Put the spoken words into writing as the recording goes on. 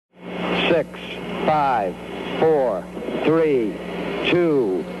5, 4, 3,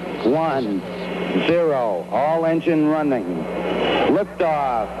 2, 1, 0. All engine running.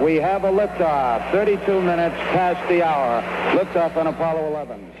 Liftoff. We have a liftoff. 32 minutes past the hour. Liftoff on Apollo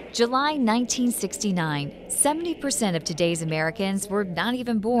 11. July 1969. 70% of today's Americans were not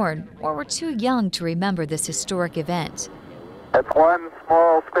even born or were too young to remember this historic event. It's one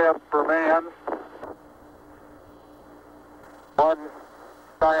small step for man, one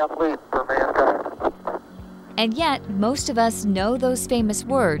giant leap for mankind. And yet, most of us know those famous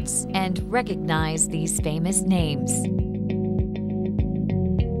words and recognize these famous names.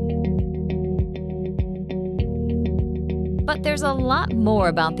 But there's a lot more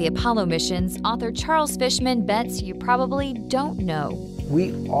about the Apollo missions author Charles Fishman bets you probably don't know.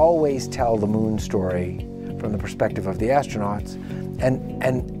 We always tell the moon story from the perspective of the astronauts,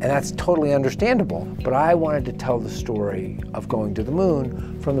 and that's totally understandable. But I wanted to tell the story of going to the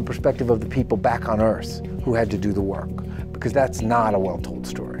moon from the perspective of the people back on Earth who had to do the work, because that's not a well-told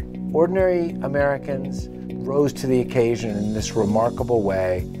story. Ordinary Americans rose to the occasion in this remarkable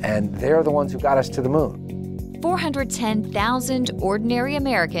way, and they're the ones who got us to the moon. 410,000 ordinary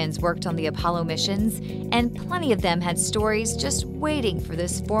Americans worked on the Apollo missions, and plenty of them had stories just waiting for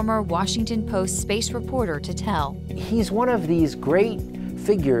this former Washington Post space reporter to tell. He's one of these great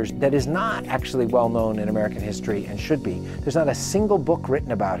figures that is not actually well known in American history and should be. There's not a single book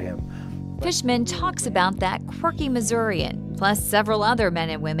written about him. Fishman talks about that quirky Missourian, plus several other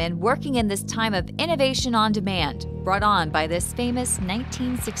men and women working in this time of innovation on demand, brought on by this famous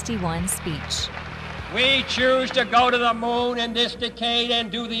 1961 speech. We choose to go to the moon in this decade and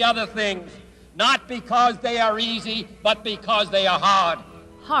do the other things, not because they are easy, but because they are hard.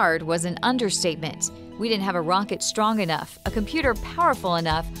 Hard was an understatement. We didn't have a rocket strong enough, a computer powerful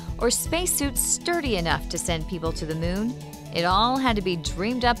enough, or spacesuits sturdy enough to send people to the moon. It all had to be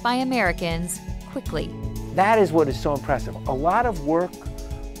dreamed up by Americans quickly. That is what is so impressive. A lot of work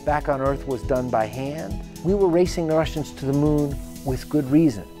back on Earth was done by hand. We were racing the Russians to the moon with good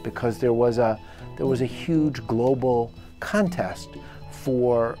reason, because there was a huge global contest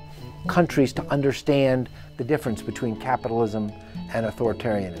for countries to understand the difference between capitalism and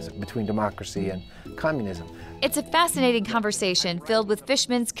authoritarianism, between democracy and communism. It's a fascinating conversation filled with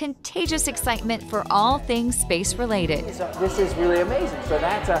Fishman's contagious excitement for all things space-related. This is really amazing. So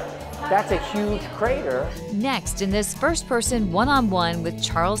that's a huge crater. Next in this first-person one-on-one with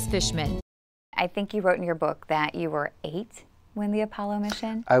Charles Fishman. I think you wrote in your book that you were 8 when the Apollo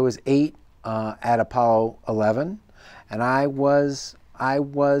mission? I was 8 at Apollo 11, and I was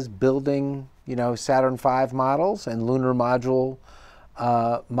building, Saturn V models and lunar module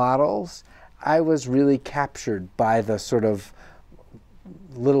models. I was really captured by the sort of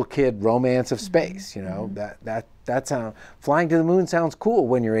little kid romance of space. Flying to the moon sounds cool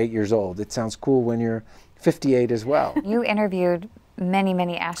when you're 8 years old. It sounds cool when you're 58 as well. You interviewed many,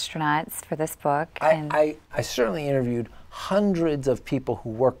 many astronauts for this book. I certainly interviewed hundreds of people who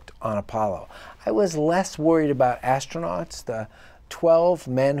worked on Apollo. I was less worried about astronauts. The 12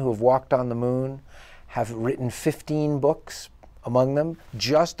 men who have walked on the moon have written 15 books among them.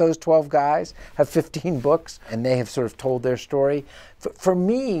 Just those 12 guys have 15 books, and they have sort of told their story. For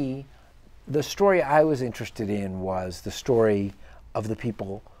me, the story I was interested in was the story of the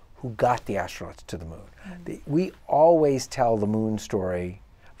people who got the astronauts to the moon. We always tell the moon story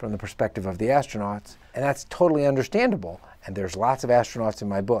from the perspective of the astronauts, and that's totally understandable, and there's lots of astronauts in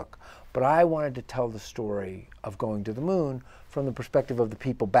my book. But I wanted to tell the story of going to the moon from the perspective of the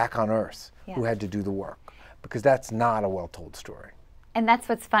people back on Earth who had to do the work, because that's not a well-told story. And that's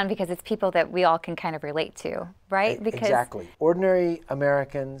what's fun, because it's people that we all can kind of relate to, right? Exactly. Ordinary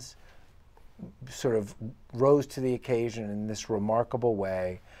Americans sort of rose to the occasion in this remarkable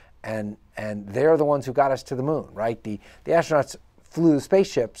way, and they're the ones who got us to the moon, right? The astronauts flew the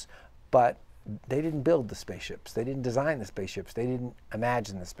spaceships, but they didn't build the spaceships. They didn't design the spaceships. They didn't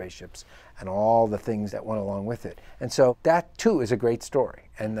imagine the spaceships and all the things that went along with it. And so that, too, is a great story.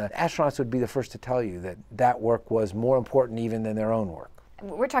 And the astronauts would be the first to tell you that that work was more important even than their own work.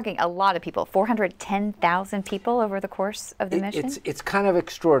 We're talking a lot of people, 410,000 people over the course of the mission? It's kind of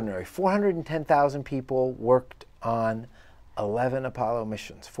extraordinary. 410,000 people worked on 11 Apollo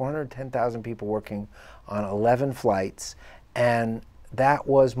missions. 410,000 people working on 11 flights, and that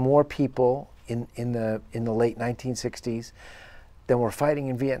was more people in the late 1960s than were fighting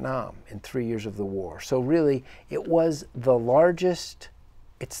in Vietnam in 3 years of the war. So really, it was the largest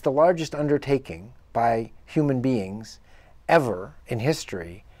undertaking by human beings ever in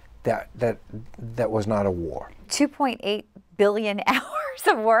history that was not a war. 2.8 billion hours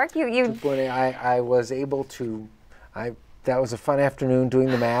of work. I was able to, I that was a fun afternoon doing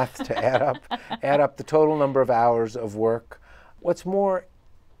the math to add up the total number of hours of work. What's more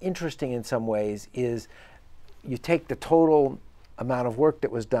interesting in some ways is you take the total amount of work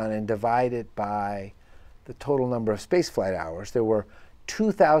that was done and divide it by the total number of spaceflight hours. There were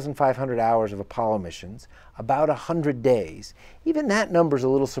 2,500 hours of Apollo missions, about 100 days. Even that number is a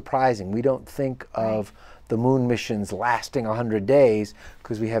little surprising. We don't think of the moon missions lasting 100 days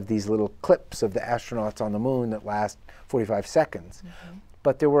because we have these little clips of the astronauts on the moon that last 45 seconds.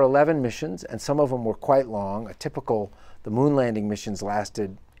 But there were 11 missions, and some of them were quite long. The moon landing missions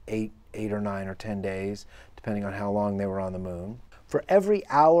lasted 8 or 9 or 10 days, depending on how long they were on the moon. For every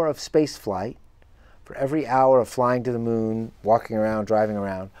hour of space flight, for every hour of flying to the moon, walking around, driving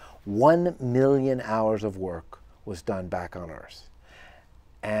around, 1 million hours of work was done back on Earth.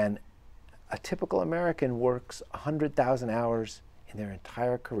 And a typical American works 100,000 hours in their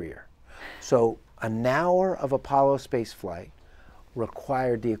entire career. So an hour of Apollo spaceflight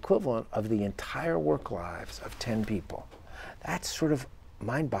required the equivalent of the entire work lives of 10 people. That's sort of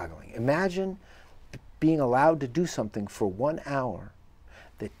mind-boggling. Imagine being allowed to do something for 1 hour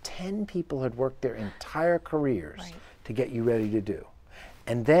that 10 people had worked their entire careers to get you ready to do.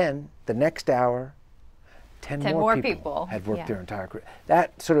 And then the next hour, 10 more people had worked their entire career.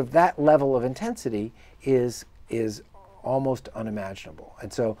 That level of intensity is almost unimaginable.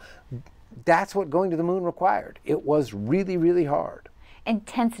 And so that's what going to the moon required. It was really, really hard.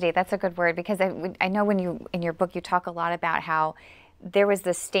 Intensity, that's a good word, because I know in your book you talk a lot about how there was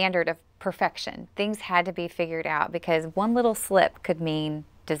this standard of perfection. Things had to be figured out because one little slip could mean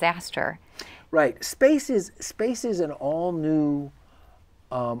disaster. Right. Space is an all new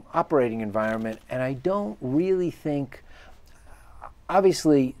operating environment, and I don't really think.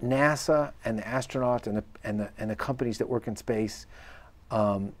 Obviously, NASA and the astronauts and the companies that work in space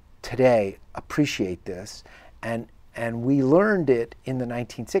today appreciate this, and we learned it in the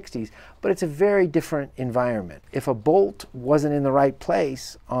 1960s, but it's a very different environment. If a bolt wasn't in the right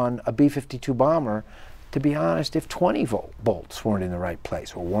place on a B-52 bomber, to be honest, if 20 bolts weren't in the right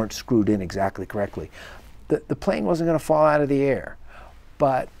place or weren't screwed in exactly correctly, the plane wasn't going to fall out of the air.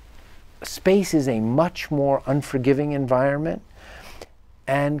 But space is a much more unforgiving environment,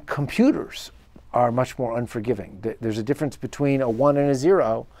 and computers are much more unforgiving. There's a difference between a 1 and a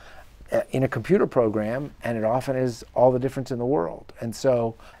 0 in a computer program, and it often is all the difference in the world. And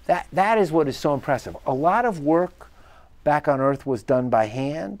so that is what is so impressive. A lot of work back on Earth was done by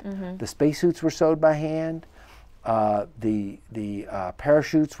hand. The spacesuits were sewed by hand. The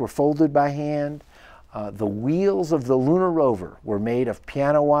parachutes were folded by hand. The wheels of the lunar rover were made of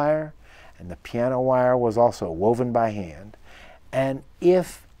piano wire, and the piano wire was also woven by hand. And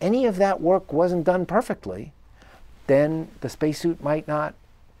if any of that work wasn't done perfectly, then the spacesuit might not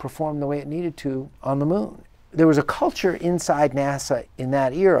perform the way it needed to on the moon. There was a culture inside NASA in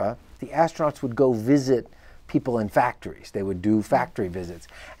that era. The astronauts would go visit people in factories. They would do factory visits.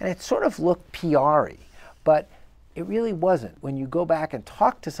 And it sort of looked PR-y, but it really wasn't. When you go back and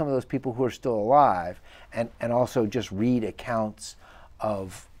talk to some of those people who are still alive, and also just read accounts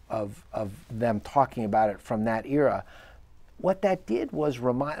of them talking about it from that era, what that did was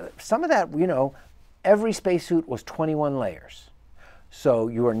remind, some of that, every spacesuit was 21 layers. So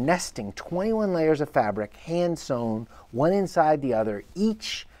you are nesting 21 layers of fabric, hand sewn, one inside the other,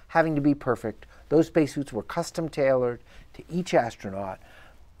 each having to be perfect. Those spacesuits were custom tailored to each astronaut.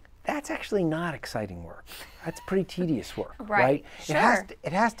 That's actually not exciting work. That's pretty tedious work, right? Sure.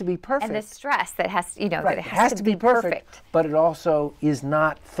 It has to be perfect. And the stress that has, that it has to be perfect. But it also is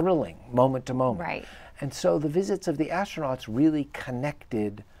not thrilling moment to moment. Right. And so the visits of the astronauts really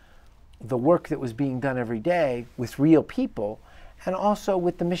connected the work that was being done every day with real people, and also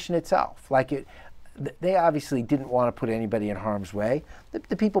with the mission itself. They obviously didn't want to put anybody in harm's way.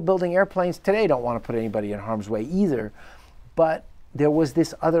 The people building airplanes today don't want to put anybody in harm's way either. But there was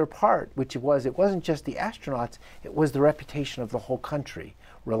this other part, which it wasn't just the astronauts, it was the reputation of the whole country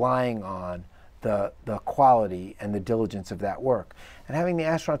relying on the quality and the diligence of that work. And having the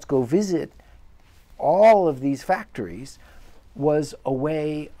astronauts go visit all of these factories was a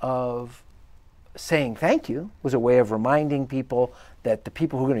way of saying thank you, was a way of reminding people that the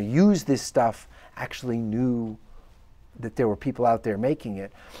people who were going to use this stuff actually knew that there were people out there making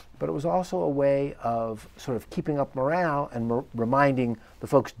it. But it was also a way of sort of keeping up morale and reminding the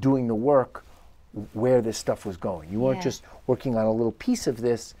folks doing the work where this stuff was going. You weren't just working on a little piece of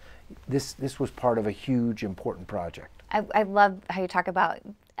this. This was part of a huge, important project. I love how you talk about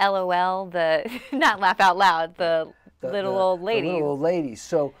LOL, not laugh out loud, the little old ladies. The little old ladies.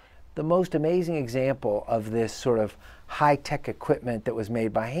 So the most amazing example of this sort of high-tech equipment that was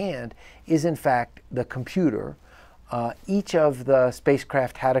made by hand is, in fact, the computer Each of the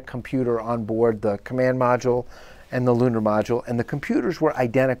spacecraft had a computer on board, the command module and the lunar module, and the computers were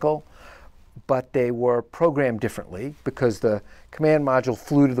identical, but they were programmed differently because the command module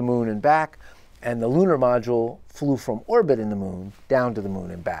flew to the moon and back, and the lunar module flew from orbit in the moon down to the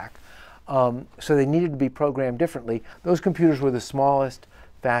moon and back. So they needed to be programmed differently. Those computers were the smallest,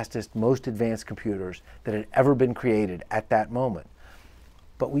 fastest, most advanced computers that had ever been created at that moment.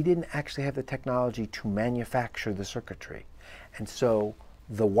 But we didn't actually have the technology to manufacture the circuitry. And so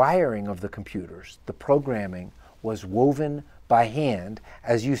the wiring of the computers, the programming, was woven by hand,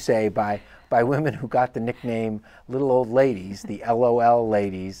 as you say, by women who got the nickname little old ladies, the LOL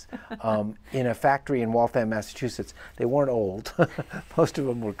ladies, in a factory in Waltham, Massachusetts. They weren't old. Most of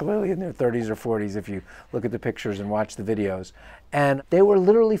them were clearly in their 30s or 40s if you look at the pictures and watch the videos. And they were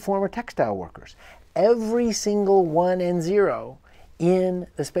literally former textile workers. Every single 1 and 0 in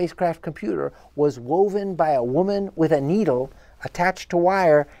the spacecraft computer was woven by a woman with a needle attached to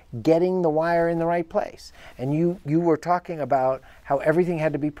wire, getting the wire in the right place. And you were talking about how everything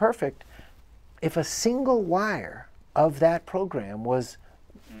had to be perfect. If a single wire of that program was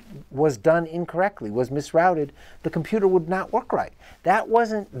done incorrectly, was misrouted, the computer would not work right. That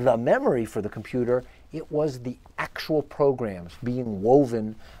wasn't the memory for the computer, it was the actual programs being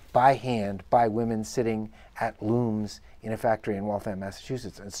woven by hand by women sitting at looms in a factory in Waltham,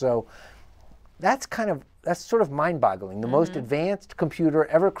 Massachusetts. And so that's sort of mind-boggling. The most advanced computer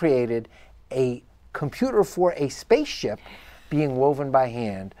ever created, a computer for a spaceship being woven by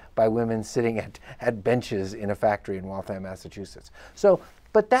hand by women sitting at benches in a factory in Waltham, Massachusetts. So,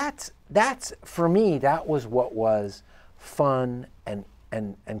 but that's for me, that was what was fun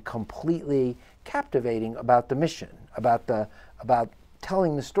and completely captivating about the mission, about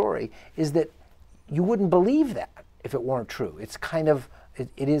telling the story, is that you wouldn't believe that if it weren't true. It's kind of,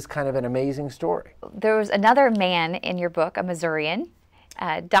 it is kind of an amazing story. There was another man in your book, a Missourian,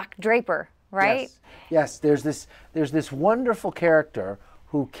 Doc Draper, right? Yes. There's this wonderful character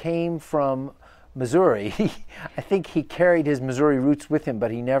who came from Missouri. I think he carried his Missouri roots with him, but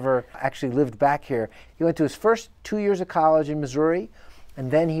he never actually lived back here. He went to his first 2 years of college in Missouri,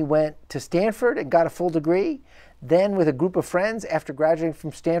 and then he went to Stanford and got a full degree. Then, with a group of friends, after graduating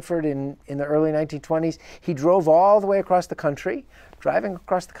from Stanford in the early 1920s, he drove all the way across the country. Driving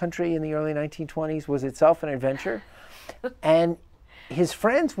across the country in the early 1920s was itself an adventure. And his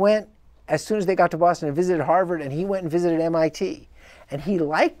friends went, as soon as they got to Boston, and visited Harvard, and he went and visited MIT. And he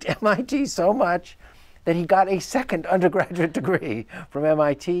liked MIT so much that he got a second undergraduate degree from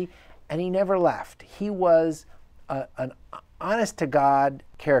MIT, and he never left. He was an honest-to-God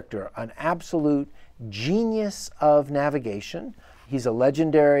character, an absolute genius of navigation. He's a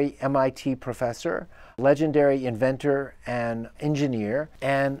legendary MIT professor, legendary inventor and engineer,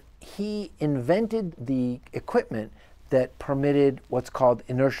 and he invented the equipment that permitted what's called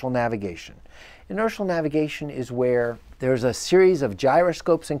inertial navigation. Inertial navigation is where there's a series of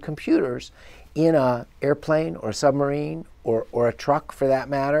gyroscopes and computers in an airplane or a submarine or a truck for that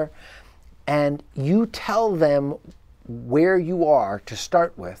matter, and you tell them where you are to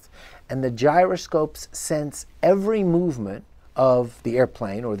start with, and the gyroscopes sense every movement of the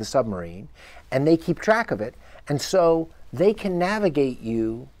airplane or the submarine, and they keep track of it, and so they can navigate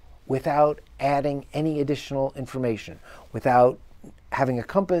you without adding any additional information, without having a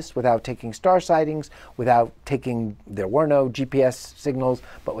compass, without taking star sightings, there were no GPS signals,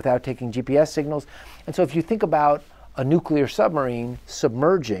 but without taking GPS signals. And so if you think about a nuclear submarine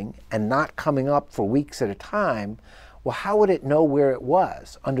submerging and not coming up for weeks at a time, well, how would it know where it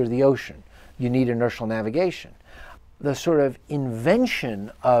was under the ocean? You need inertial navigation. The sort of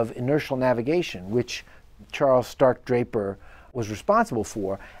invention of inertial navigation, which Charles Stark Draper was responsible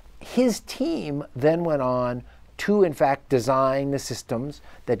for, his team then went on to, in fact, design the systems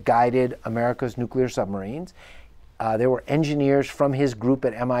that guided America's nuclear submarines. There were engineers from his group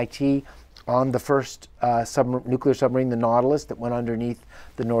at MIT on the first nuclear submarine, the Nautilus, that went underneath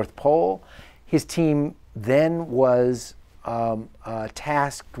the North Pole. His team then was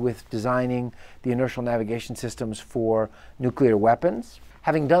tasked with designing the inertial navigation systems for nuclear weapons.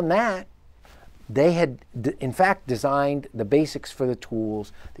 Having done that, they had, in fact, designed the basics for the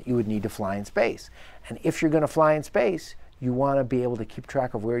tools that you would need to fly in space. And if you're going to fly in space, you want to be able to keep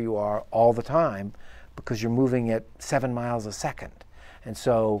track of where you are all the time, because you're moving at 7 miles a second. And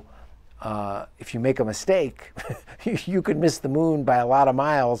so if you make a mistake, you could miss the moon by a lot of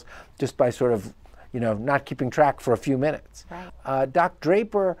miles just by sort of, not keeping track for a few minutes. Right. Doc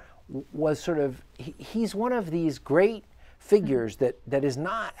Draper was sort of, he's one of these great figures that is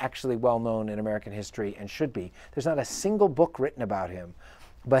not actually well known in American history and should be. There's not a single book written about him.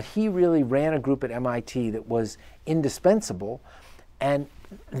 but he really ran a group at MIT that was indispensable. And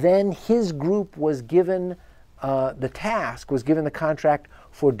then his group was given the contract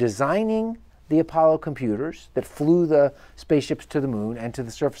for designing the Apollo computers that flew the spaceships to the moon and to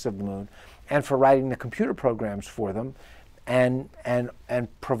the surface of the moon, and for writing the computer programs for them, and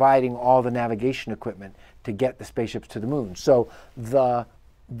providing all the navigation equipment to get the spaceships to the moon. So the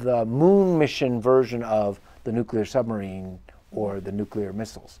moon mission version of the nuclear submarine or the nuclear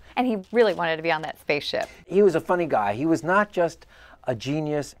missiles. And he really wanted to be on that spaceship. He was a funny guy. He was not just a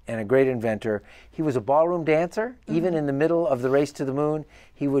genius and a great inventor. He was a ballroom dancer. Even in the middle of the race to the moon,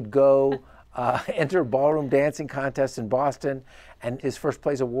 he would go enter a ballroom dancing contest in Boston, and his first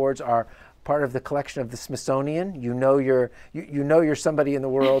place awards are part of the collection of the Smithsonian. You know you're somebody in the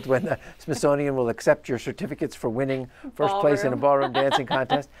world when the Smithsonian will accept your certificates for winning first place in a ballroom dancing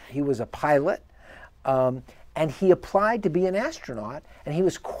contest. He was a pilot, and he applied to be an astronaut, and he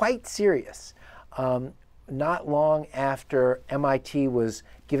was quite serious. Not long after MIT was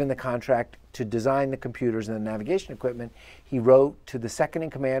given the contract to design the computers and the navigation equipment, he wrote to the second in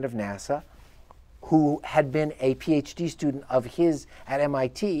command of NASA, who had been a PhD student of his at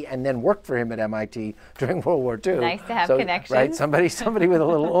MIT and then worked for him at MIT during World War II. Nice to have connections. Right, somebody with a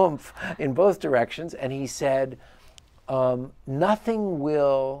little oomph in both directions. And he said, nothing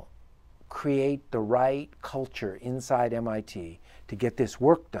will create the right culture inside MIT to get this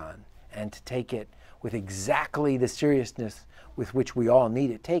work done and to take it with exactly the seriousness with which we all need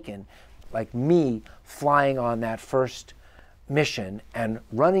it taken, like me flying on that first mission and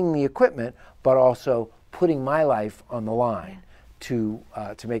running the equipment, but also putting my life on the line to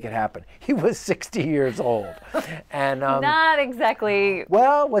make it happen. He was 60 years old. And not exactly.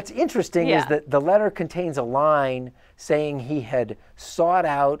 Well, what's interesting is that the letter contains a line saying he had sought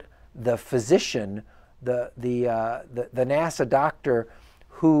out the physician, the NASA doctor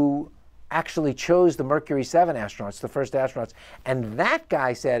who actually chose the Mercury 7 astronauts, the first astronauts, and that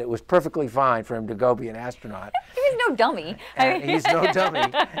guy said it was perfectly fine for him to go be an astronaut. He was no dummy. He's no dummy.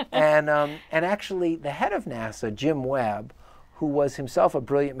 And actually, the head of NASA, Jim Webb, who was himself a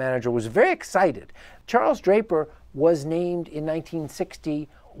brilliant manager, was very excited. Charles Draper was named in 1960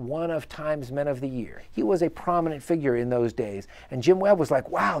 one of Time's Men of the Year. He was a prominent figure in those days. And Jim Webb was like,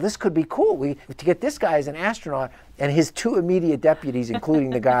 wow, this could be cool. To get this guy as an astronaut. And his two immediate deputies, including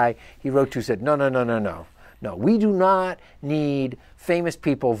the guy he wrote to, said, no, we do not need famous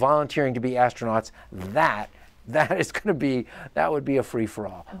people volunteering to be astronauts. That would be a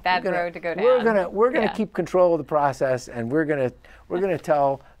free-for-all. A bad road to go down. We're gonna keep control of the process, and we're gonna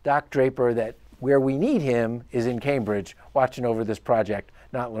tell Doc Draper that where we need him is in Cambridge, watching over this project,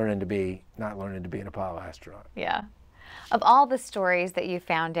 not learning to be an Apollo astronaut. Yeah. Of all the stories that you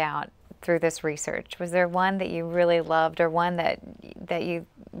found out through this research, was there one that you really loved, or one that you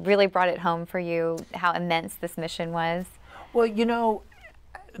really brought it home for you, how immense this mission was? Well, you know,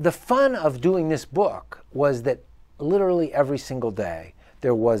 the fun of doing this book was that literally every single day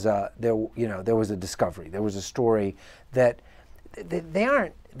there was a discovery. There was a story that they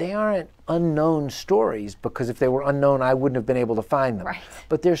aren't unknown stories, because if they were unknown, I wouldn't have been able to find them. Right.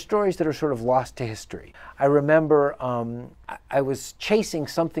 But they're stories that are sort of lost to history. I remember I was chasing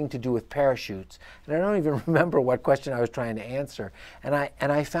something to do with parachutes, and I don't even remember what question I was trying to answer. And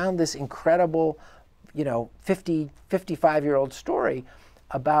I found this incredible, 55-year-old story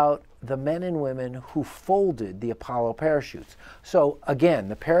about the men and women who folded the Apollo parachutes. So again,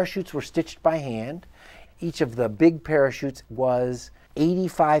 the parachutes were stitched by hand. Each of the big parachutes was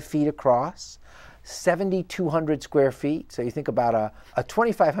 85 feet across, 7,200 square feet. So you think about a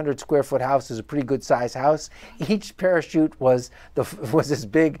 2,500 square foot house is a pretty good size house. Each parachute was as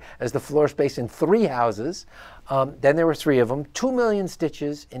big as the floor space in 3 houses. Then there were 3 of them, 2 million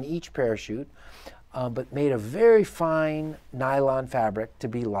stitches in each parachute, but made of very fine nylon fabric to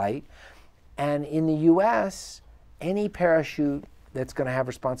be light. And in the US, any parachute that's going to have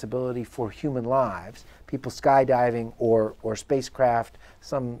responsibility for human lives, people skydiving or spacecraft,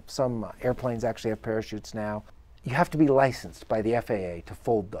 some airplanes actually have parachutes now, you have to be licensed by the FAA to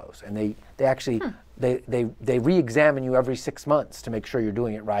fold those. And they actually they re-examine you every 6 months to make sure you're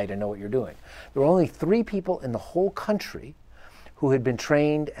doing it right and know what you're doing. There were only 3 people in the whole country who had been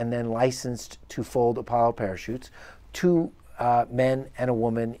trained and then licensed to fold Apollo parachutes, 2 men and a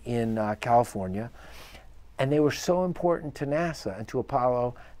woman in California. And they were so important to NASA and to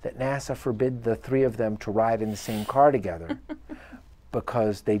Apollo that NASA forbid the 3 of them to ride in the same car together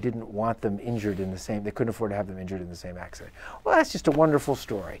because they didn't want them injured in the same, they couldn't afford to have them injured in the same accident. Well, that's just a wonderful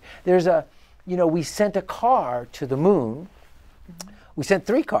story. There's we sent a car to the moon. We sent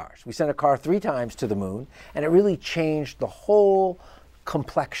 3 cars. We sent a car 3 times to the moon, and it really changed the whole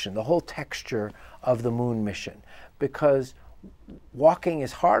complexion, the whole texture of the moon mission, because walking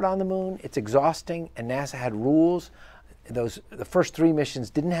is hard on the moon, it's exhausting, and NASA had rules. The first 3 missions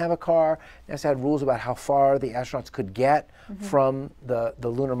didn't have a car. NASA had rules about how far the astronauts could get from the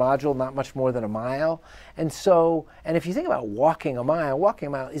lunar module, not much more than a mile. And so, and if you think about walking a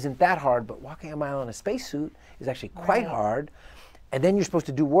mile isn't that hard, but walking a mile in a spacesuit is actually quite hard. And then you're supposed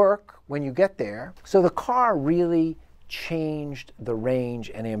to do work when you get there. So the car really changed the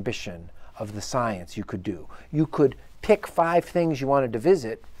range and ambition of the science you could do. You could pick 5 things you wanted to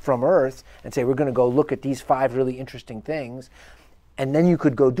visit from Earth and say, we're going to go look at these 5 really interesting things. And then you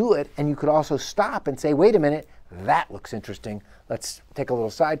could go do it. And you could also stop and say, wait a minute, that looks interesting. Let's take a little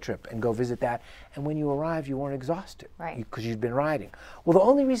side trip and go visit that. And when you arrived, you weren't exhausted because you'd been riding. Well, the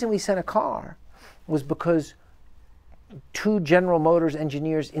only reason we sent a car was because 2 General Motors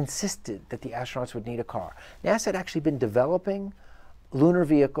engineers insisted that the astronauts would need a car. NASA had actually been developing lunar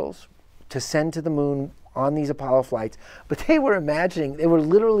vehicles to send to the moon on these Apollo flights, but they were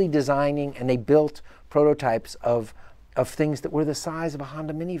literally designing, and they built prototypes of things that were the size of a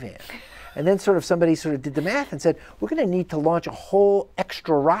Honda minivan. And then somebody did the math and said, we're going to need to launch a whole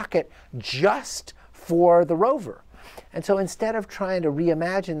extra rocket just for the rover. And so instead of trying to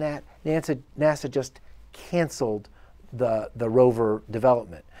reimagine that, NASA just canceled the rover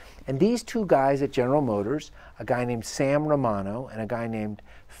development. And these 2 guys at General Motors, a guy named Sam Romano and a guy named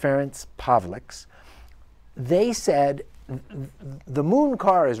Ferenc Pavliks, they said, the moon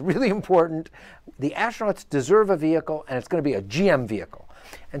car is really important, the astronauts deserve a vehicle, and it's going to be a GM vehicle.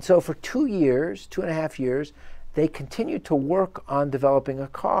 And so for 2.5 years, they continued to work on developing a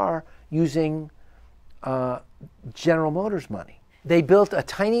car using General Motors money. They built a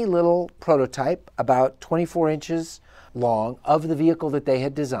tiny little prototype, about 24 inches long, of the vehicle that they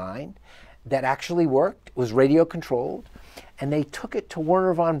had designed that actually worked. It was radio controlled. And they took it to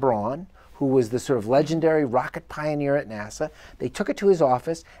Wernher von Braun, who was the legendary rocket pioneer at NASA. They took it to his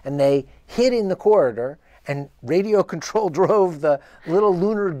office, and they hid in the corridor, and radio control drove the little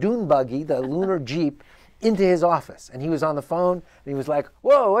lunar dune buggy, the lunar Jeep, into his office. And he was on the phone, and he was like,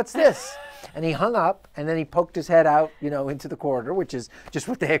 whoa, what's this? And he hung up, and then he poked his head out, into the corridor, which is just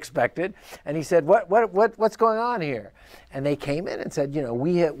what they expected. And he said, what's going on here? And they came in and said,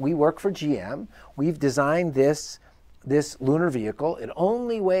 we work for GM. We've designed this lunar vehicle. It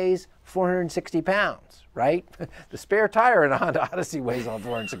only weighs 460 pounds, right? The spare tire in a Honda Odyssey weighs on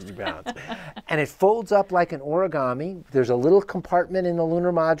 460 pounds. And it folds up like an origami. There's a little compartment in the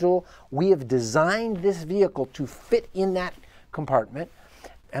lunar module. We have designed this vehicle to fit in that compartment.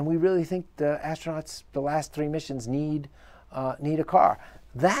 And we really think the astronauts, the last 3 missions, need a car.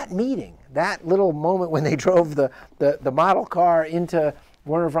 That meeting, that little moment when they drove the model car into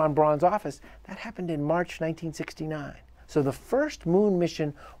Wernher von Braun's office, that happened in March 1969. So the first moon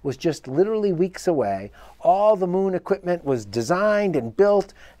mission was just literally weeks away. All the moon equipment was designed and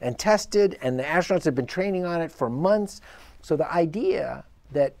built and tested, and the astronauts had been training on it for months. So the idea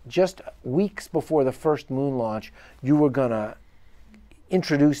that just weeks before the first moon launch, you were going to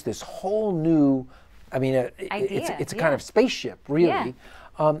introduce this whole new, it's a kind of spaceship, really,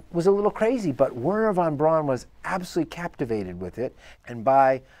 was a little crazy. But Wernher von Braun was absolutely captivated with it. And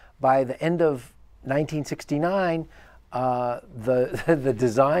by the end of 1969, the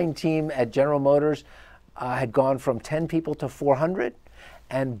design team at General Motors had gone from 10 people to 400,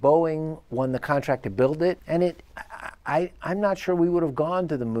 and Boeing won the contract to build it. And I'm not sure we would have gone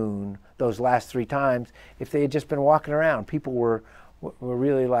to the moon those last 3 times if they had just been walking around. People were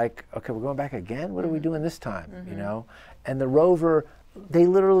really like, okay, we're going back again? What are we doing this time? And the rover, they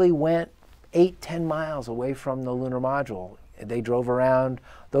literally went 8-10 miles away from the lunar module. They drove around.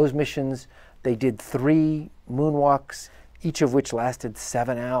 Those missions, they did 3 moonwalks, each of which lasted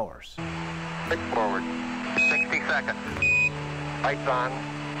 7 hours. 6 forward, 60 seconds. Lights on,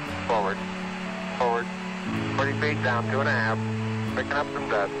 forward, 40 feet down, 2.5, picking up some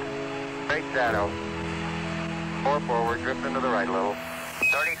dust. Straight shadow. 4 forward, drift into the right a little.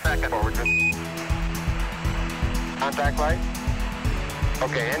 30 seconds forward, drift. Contact light.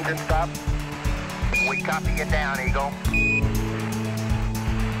 Okay, engine stop. We copy you down, Eagle.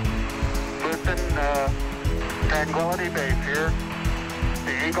 Houston, Tranquility Base here.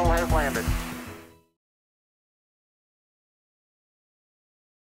 The Eagle has landed.